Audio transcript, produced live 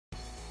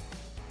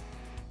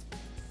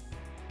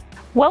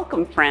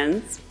Welcome,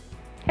 friends.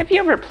 Have you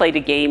ever played a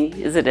game?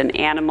 Is it an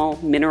animal,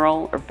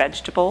 mineral, or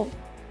vegetable?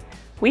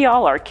 We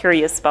all are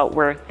curious about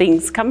where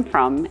things come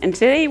from, and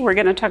today we're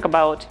going to talk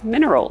about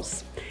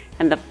minerals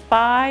and the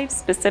 5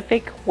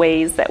 specific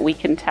ways that we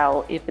can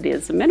tell if it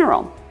is a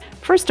mineral.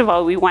 First of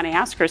all, we want to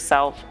ask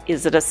ourselves,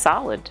 is it a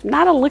solid,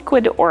 not a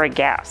liquid or a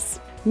gas?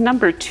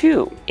 Number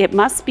 2, it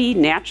must be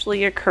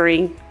naturally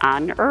occurring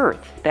on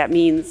Earth. That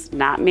means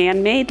not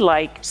man-made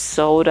like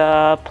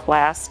soda,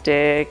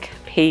 plastic,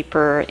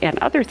 paper, and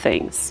other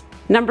things.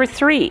 Number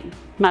 3,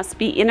 must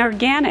be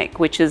inorganic,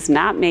 which is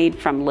not made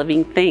from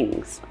living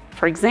things.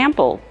 For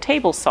example,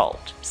 table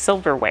salt,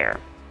 silverware,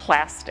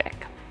 plastic.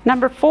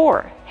 Number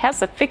 4,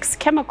 has a fixed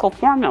chemical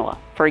formula.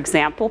 For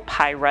example,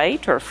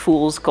 pyrite or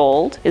fool's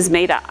gold is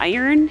made of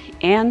iron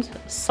and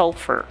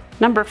sulfur.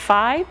 Number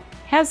 5,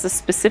 has a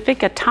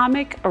specific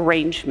atomic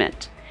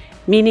arrangement,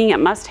 meaning it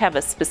must have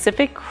a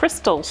specific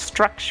crystal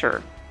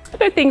structure.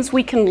 Other things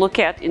we can look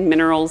at in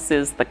minerals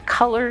is the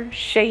color,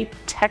 shape,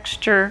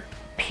 texture,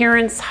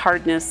 appearance,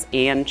 hardness,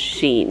 and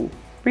sheen.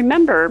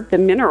 Remember, the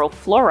mineral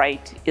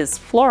fluorite is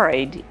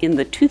fluoride in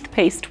the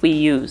toothpaste we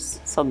use,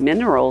 so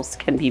minerals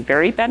can be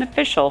very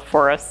beneficial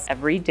for us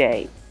every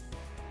day.